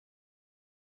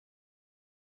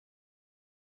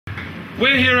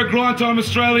We're here at Grind Time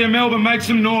Australia, Melbourne. Make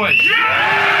some noise.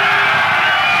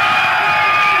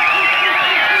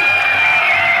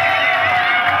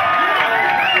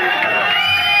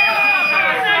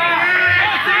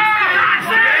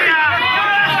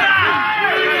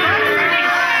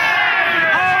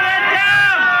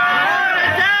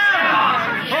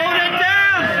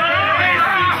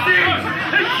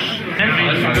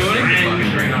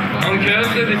 I'm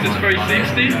Kerser, this is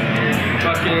 360.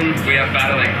 We are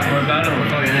battling. We're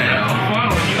battling. Oh, yeah.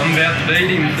 I'm about to beat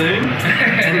him soon.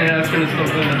 And it's going to stop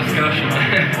all the discussion.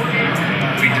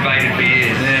 We debated for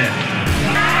years. Yeah.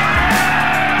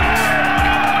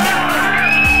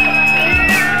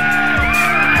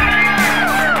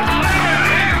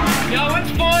 Yo,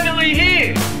 it's finally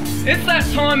here. It's that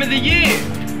time of the year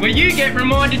where you get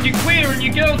reminded you're queer and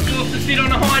your girl's forced to sit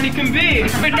on a Heineken beer.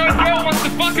 But no girl wants to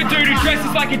fuck a dude who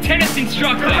dresses like a tennis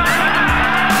instructor.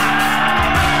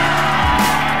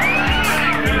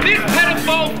 This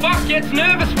pedophile fuck gets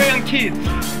nervous round kids.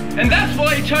 And that's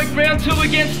why he choked round 2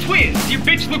 against Twist. Your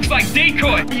bitch looks like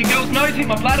Decoy. Your girl's nose hit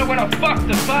my bladder when I fucked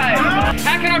the face.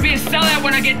 How can I be a sellout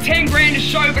when I get 10 grand a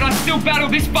show but I still battle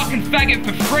this fucking faggot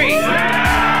for free?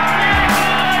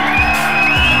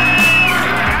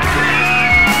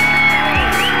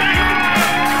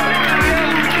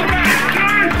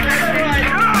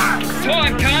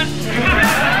 Time, cunt!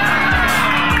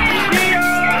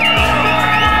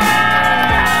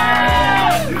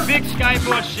 Big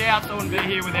skateboard shouts, I wouldn't be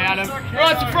here without him.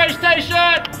 Right, it's a free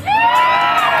station!